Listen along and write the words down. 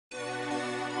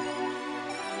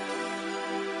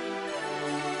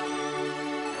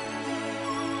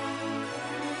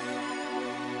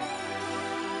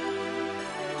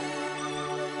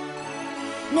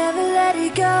Never let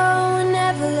it go,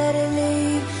 never let it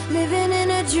leave. Living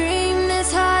in a dream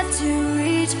that's hard to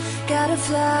reach. Gotta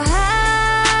fly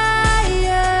higher.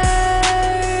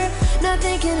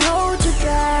 Nothing can hold you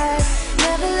back.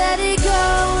 Never let it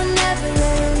go, never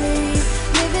let it leave.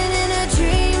 Living in a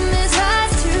dream that's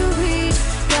hard to reach.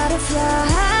 Gotta fly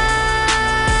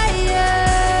higher.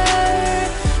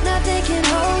 Nothing can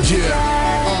hold you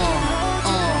back.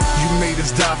 You made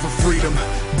us die for freedom,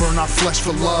 burn our flesh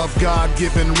for love.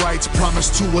 God-given rights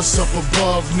promised to us up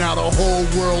above. Now the whole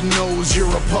world knows you're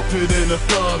a puppet and a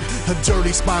thug, a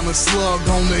dirty spineless slug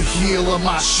on the heel of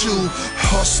my shoe.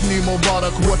 Husni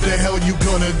Mubarak, what the hell you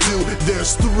gonna do?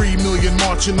 There's 3 million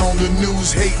marching on the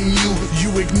news hating you.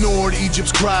 You ignored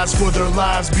Egypt's cries for their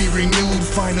lives be renewed.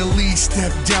 Finally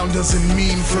step down doesn't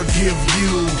mean forgive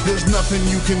you. There's nothing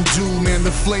you can do, man,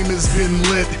 the flame has been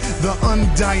lit. The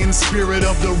undying spirit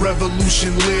of the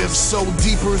revolution lives so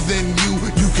deeper than you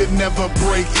could never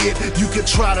break it. You could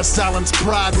try to silence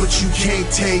pride, but you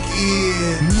can't take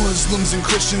it. Muslims and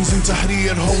Christians in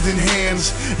Tahrir holding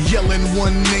hands, yelling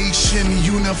one nation,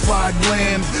 unified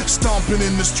land, stomping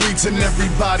in the streets and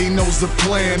everybody knows the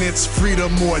plan. It's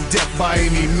freedom or death by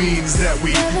any means that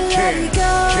we can.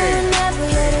 Never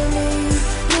let it leave.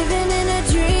 Living in a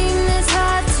dream that's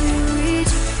hard to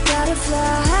reach. Gotta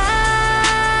fly higher.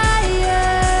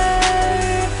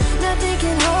 Nothing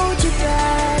can hold you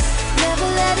back. Never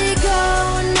let it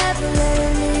go, never let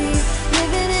it leave.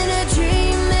 Living in a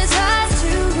dream that's hard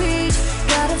to reach.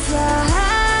 Gotta fly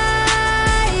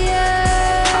higher.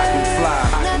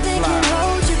 Nothing can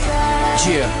hold you back.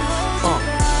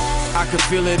 I can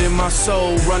feel it in my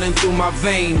soul, running through my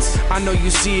veins. I know you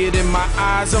see it in my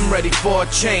eyes, I'm ready for a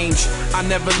change. I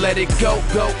never let it go,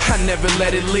 I never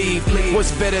let it leave.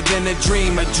 What's better than a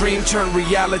dream turned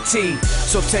reality.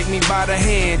 So take me by the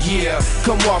hand, yeah,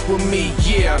 come walk with me,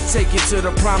 yeah. Take you to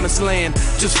the promised land,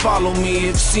 just follow me.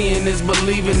 If seeing is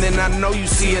believing, then I know you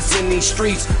see us in these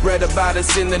streets. Read about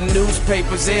us in the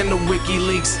newspapers and the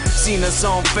WikiLeaks. Seen us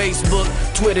on Facebook,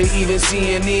 Twitter, even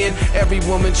CNN. Every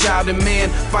woman, child and man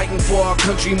fighting for our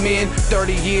countrymen.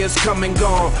 30 years come and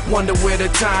gone, wonder where the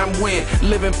time went.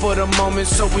 Living for the moment,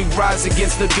 so we rise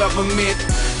against the government.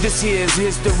 This here is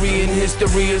history, and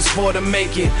history is for the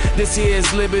making. This here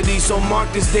is liberty, so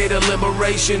mark this date of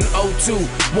liberation.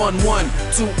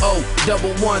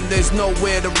 02-11-20-11. There's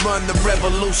nowhere to run, the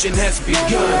revolution has begun.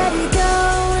 Never let it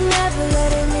go, never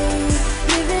let it leave.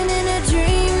 Living in a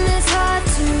dream that's hard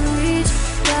to reach.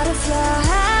 Gotta fly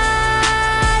higher.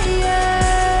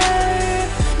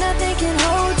 Nothing can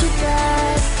hold you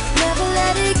back. Never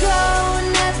let it go,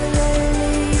 never let it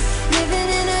leave. Living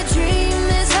in a dream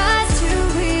that's hard to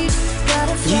reach.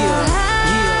 Gotta fly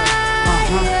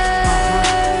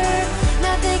higher.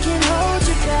 Nothing can hold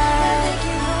you back.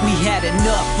 We had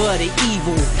enough of the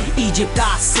evil. Egypt,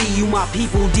 I see you, my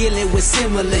people dealing with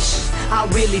similar shit. I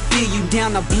really feel you,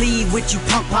 down to bleed with you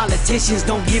punk politicians.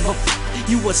 Don't give a f.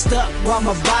 You were stuck while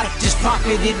Mubarak just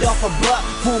pocketed off a buck.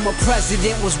 Former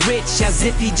president was rich as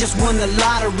if he just won the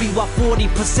lottery, while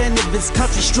 40% of his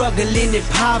country struggling in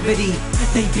poverty.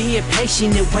 They being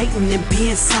patient and waiting and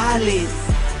being silent.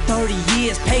 30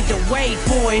 years paved the way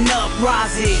for an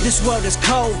uprising. This world is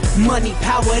cold, money,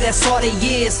 power, that's all they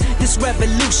is. This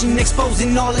revolution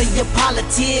exposing all of your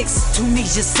politics.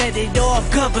 Tunisia set it off,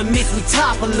 governments, we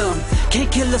topple them.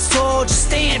 Can't kill us all, just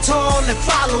stand tall and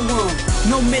follow them.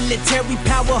 No military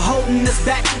power holding us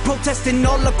back. Protesting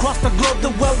all across the globe, the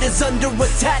world is under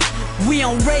attack. We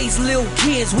don't raise little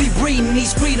kids, we breeding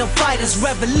these freedom fighters.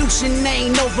 Revolution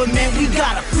ain't over, man, we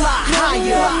gotta fly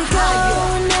higher.